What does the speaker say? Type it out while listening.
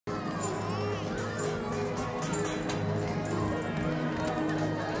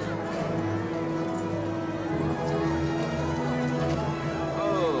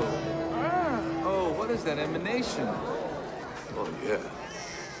recognize that emanation. Oh, yeah.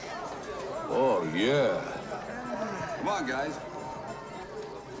 Oh, yeah. Come on, guys.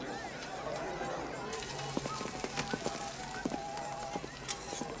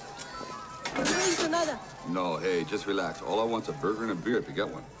 No, hey, just relax. All I want's a burger and a beer if you got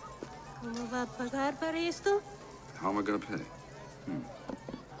one. ¿Cómo va a pagar para esto? How am I gonna pay?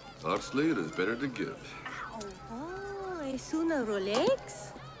 Huxley, it is better to give. Oh, ¿es una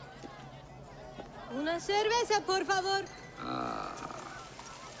Rolex? Una cerveza, por favor.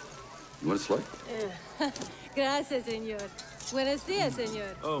 You want a slice? Gracias, señor. Buenos días,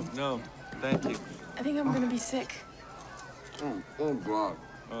 señor. Oh, no. Thank you. I think I'm gonna be sick. Oh, God.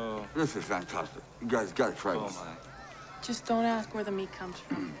 Oh. This is fantastic. You guys gotta try Oh, this. my. Just don't ask where the meat comes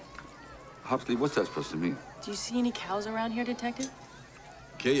from. Huxley, what's that supposed to mean? Do you see any cows around here, Detective?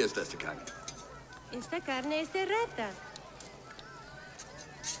 ¿Qué es esta carne? Esta carne es de rata.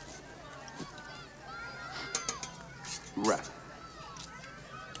 Rat.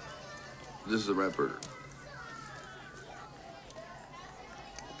 This is a rat burger.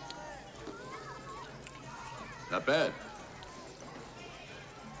 Not bad.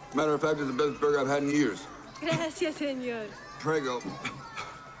 Matter of fact, it's the best burger I've had in years. Gracias, señor. Prego.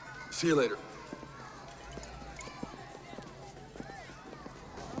 See you later.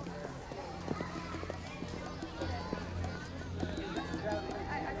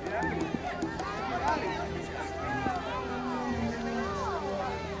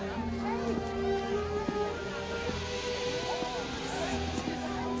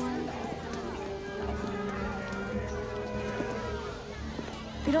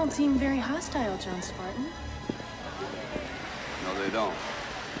 They don't seem very hostile, John Spartan. No, they don't.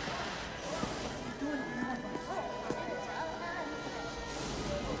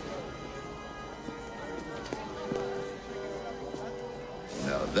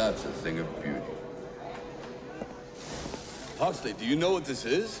 Now that's a thing of beauty. Huxley, do you know what this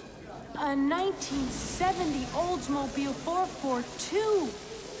is? A 1970 Oldsmobile 442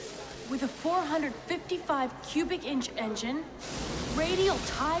 with a 455 cubic inch engine, radial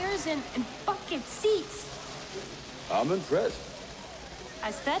tires, and bucket seats. I'm impressed.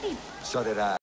 I studied. So did I.